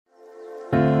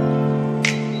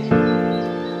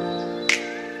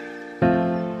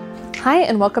Hi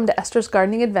and welcome to Esther's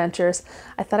Gardening Adventures.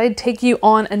 I thought I'd take you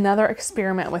on another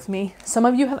experiment with me. Some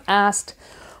of you have asked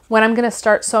when I'm going to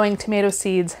start sowing tomato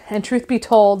seeds, and truth be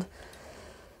told,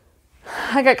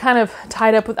 I got kind of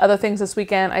tied up with other things this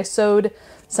weekend. I sowed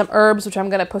some herbs, which I'm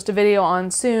going to post a video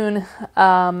on soon,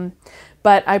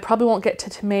 but I probably won't get to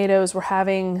tomatoes. We're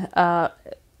having a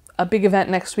big event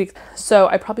next week, so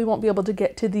I probably won't be able to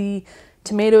get to the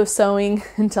tomato sowing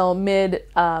until mid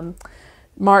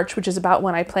March, which is about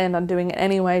when I planned on doing it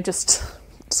anyway, just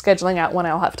scheduling out when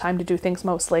I'll have time to do things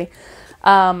mostly.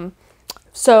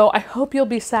 So I hope you'll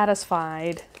be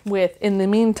satisfied with, in the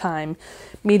meantime,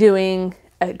 me doing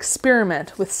an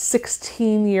experiment with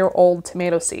 16-year-old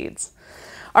tomato seeds.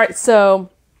 All right, so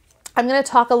I'm going to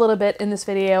talk a little bit in this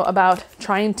video about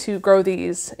trying to grow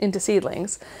these into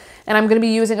seedlings. And I'm going to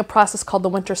be using a process called the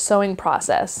winter sowing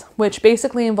process, which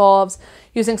basically involves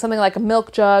using something like a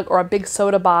milk jug or a big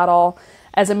soda bottle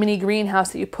as a mini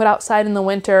greenhouse that you put outside in the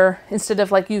winter instead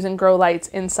of like using grow lights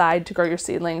inside to grow your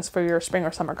seedlings for your spring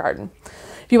or summer garden.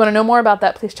 If you want to know more about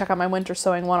that, please check out my Winter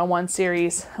Sowing 101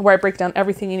 series where I break down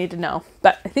everything you need to know.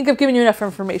 But I think I've given you enough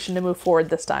information to move forward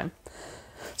this time.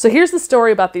 So here's the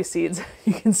story about these seeds.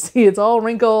 You can see it's all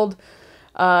wrinkled.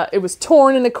 It was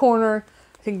torn in a corner.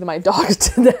 I think that my dogs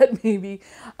did that maybe.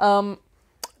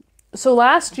 So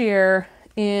last year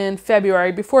in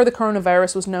February, before the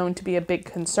coronavirus was known to be a big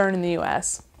concern in the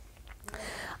US,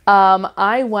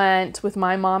 I went with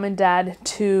my mom and dad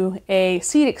to a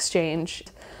seed exchange.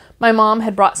 My mom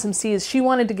had brought some seeds she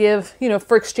wanted to give,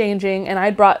 for exchanging, and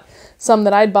I'd brought some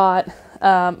that I'd bought,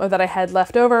 or that I had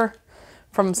left over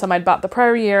from some I'd bought the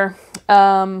prior year.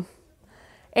 And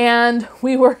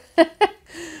we were...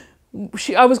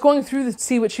 I was going through to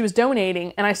see what she was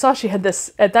donating, and I saw she had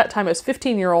this, at that time it was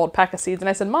 15-year-old pack of seeds, and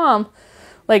I said, Mom,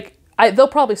 they'll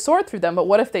probably sort through them, but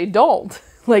what if they don't?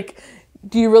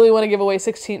 Do you really want to give away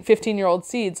 15-year-old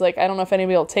seeds? I don't know if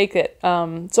anybody will take it.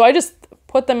 So I just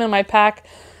put them in my bag,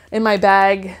 and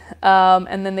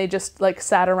then they just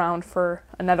sat around for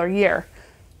another year.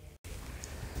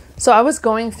 So I was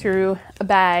going through a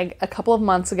bag a couple of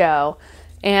months ago,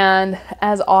 and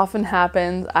as often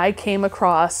happens, I came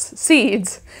across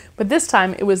seeds, but this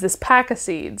time it was this pack of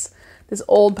seeds, this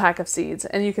old pack of seeds,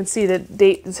 and you can see the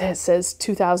date, it says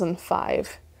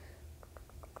 2005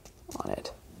 on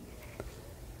it.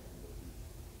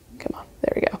 Come on,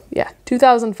 there we go. Yeah,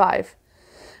 2005.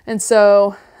 And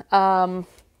so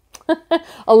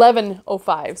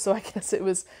 11/05, so I guess it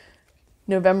was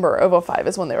November of 05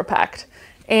 is when they were packed.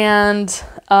 And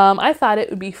I thought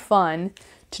it would be fun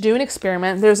to do an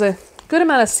experiment. There's a good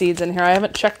amount of seeds in here. I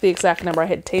haven't checked the exact number. I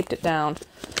had taped it down.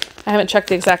 I haven't checked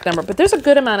the exact number, but there's a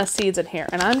good amount of seeds in here,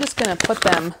 and I'm just going to put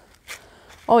them,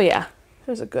 oh yeah,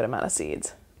 there's a good amount of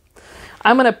seeds.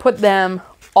 I'm going to put them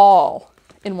all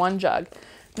in one jug.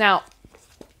 Now,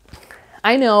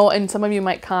 I know, and some of you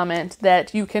might comment,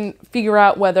 that you can figure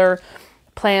out whether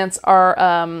plants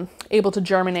are able to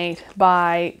germinate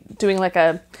by doing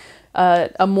a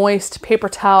moist paper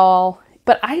towel.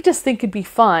 But I just think it'd be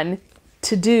fun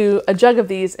to do a jug of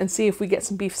these and see if we get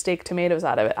some beefsteak tomatoes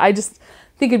out of it. I just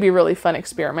think it'd be a really fun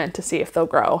experiment to see if they'll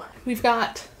grow. We've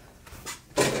got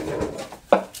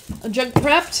a jug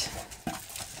prepped.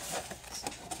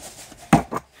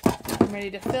 I'm ready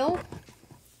to fill.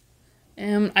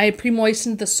 And I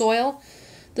pre-moistened the soil.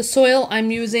 The soil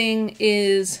I'm using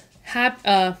is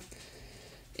Fox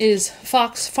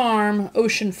Farm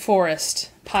Ocean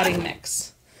Forest potting mix.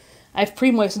 I've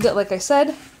pre-moistened it, like I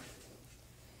said.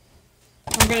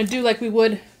 I'm going to do like we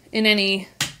would in any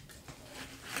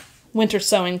winter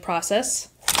sowing process.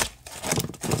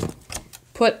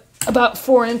 Put about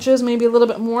 4 inches, maybe a little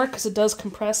bit more, because it does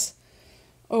compress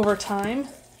over time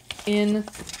in the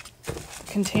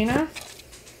container.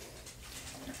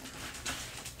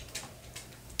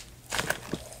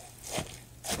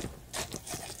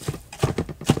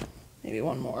 Maybe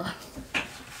one more.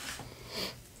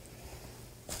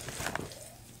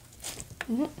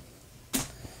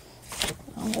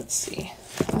 Let's see.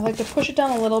 I like to push it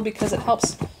down a little because it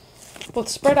helps both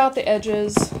spread out the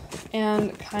edges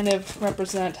and kind of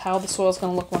represent how the soil is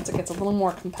going to look once it gets a little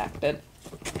more compacted.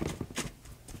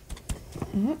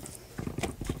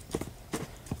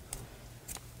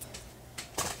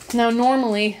 Now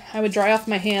normally I would dry off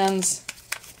my hands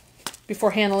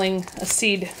before handling a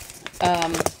seed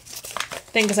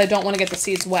thing because I don't want to get the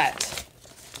seeds wet.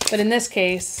 But in this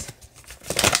case,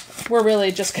 we're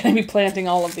really just going to be planting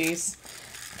all of these.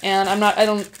 And I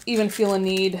don't even feel a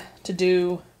need to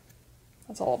do,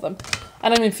 that's all of them. I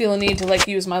don't even feel a need to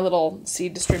use my little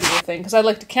seed distributor thing because I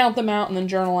like to count them out and then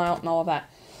journal out and all of that.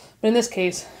 But in this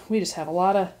case, we just have a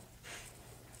lot of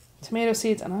tomato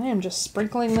seeds, and I am just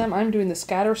sprinkling them. I'm doing the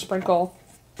scatter sprinkle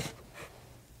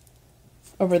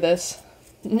over this.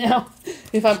 Now,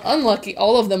 if I'm unlucky,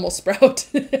 all of them will sprout.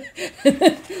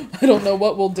 I don't know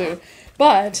what we'll do.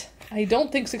 But I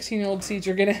don't think 16-year-old seeds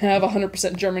are going to have a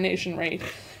 100% germination rate.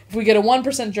 If we get a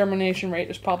 1% germination rate,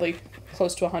 there's probably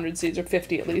close to 100 seeds, or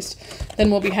 50 at least, then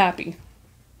we'll be happy.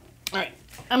 All right,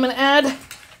 I'm going to add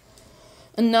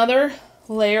another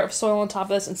layer of soil on top of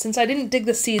this. And since I didn't dig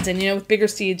the seeds in, you know, with bigger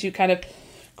seeds, you kind of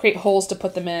create holes to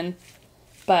put them in.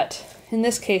 But in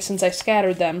this case, since I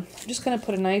scattered them, I'm just going to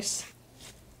put a nice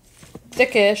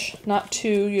thickish, not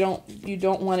too, you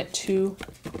don't want it too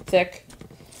thick.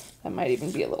 That might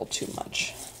even be a little too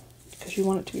much because you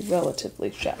want it to be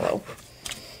relatively shallow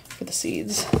for the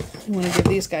seeds. You want to give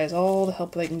these guys all the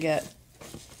help they can get.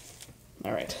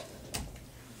 All right.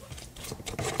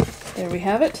 There we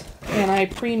have it. And I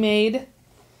pre-made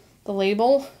the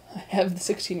label. I have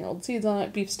the 16-year-old seeds on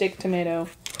it, beefsteak tomato.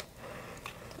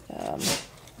 I'm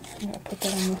going to put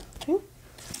that on the thing.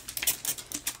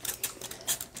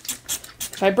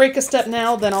 If I break a step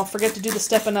now, then I'll forget to do the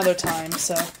step another time,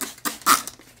 so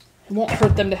it won't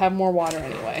hurt them to have more water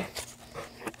anyway.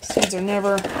 Seeds are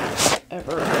never,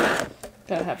 ever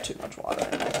going to have too much water,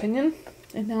 in my opinion.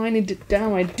 And now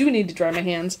I do need to dry my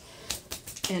hands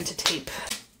and to tape.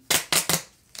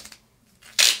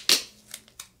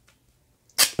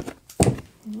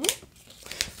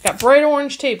 Got bright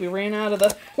orange tape. We ran out of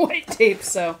the white tape,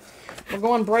 so we're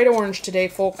going bright orange today,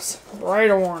 folks.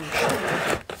 Bright orange.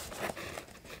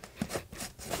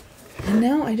 And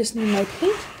now I just need my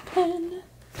paint pen.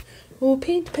 Oh,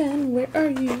 paint pen, where are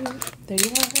you? There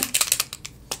you are.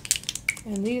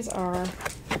 And these are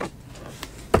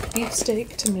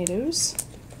beefsteak tomatoes.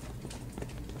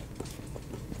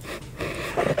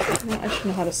 Now I should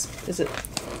know how to, is it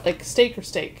like steak or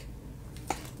steak?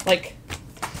 Like,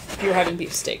 if you're having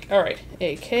beef steak. All right,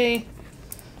 AK,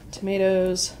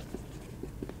 tomatoes.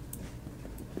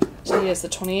 Today is the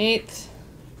 28th.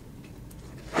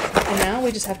 And now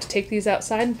we just have to take these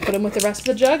outside and put them with the rest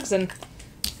of the jugs and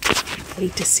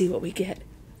wait to see what we get.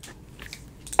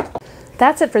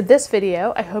 That's it for this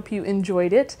video. I hope you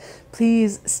enjoyed it.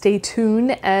 Please stay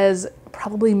tuned, as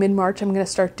probably mid-March I'm going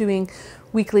to start doing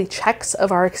weekly checks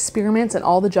of our experiments and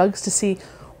all the jugs to see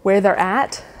where they're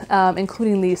at,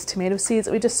 including these tomato seeds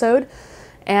that we just sowed.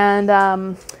 And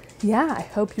yeah, I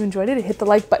hope you enjoyed it. Hit the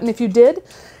like button if you did.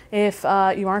 If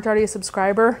you aren't already a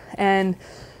subscriber and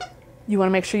you want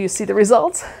to make sure you see the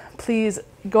results, please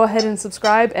go ahead and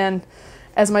subscribe. And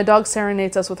as my dog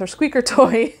serenades us with her squeaker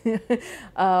toy,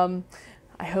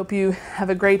 I hope you have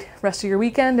a great rest of your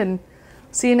weekend and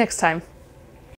see you next time.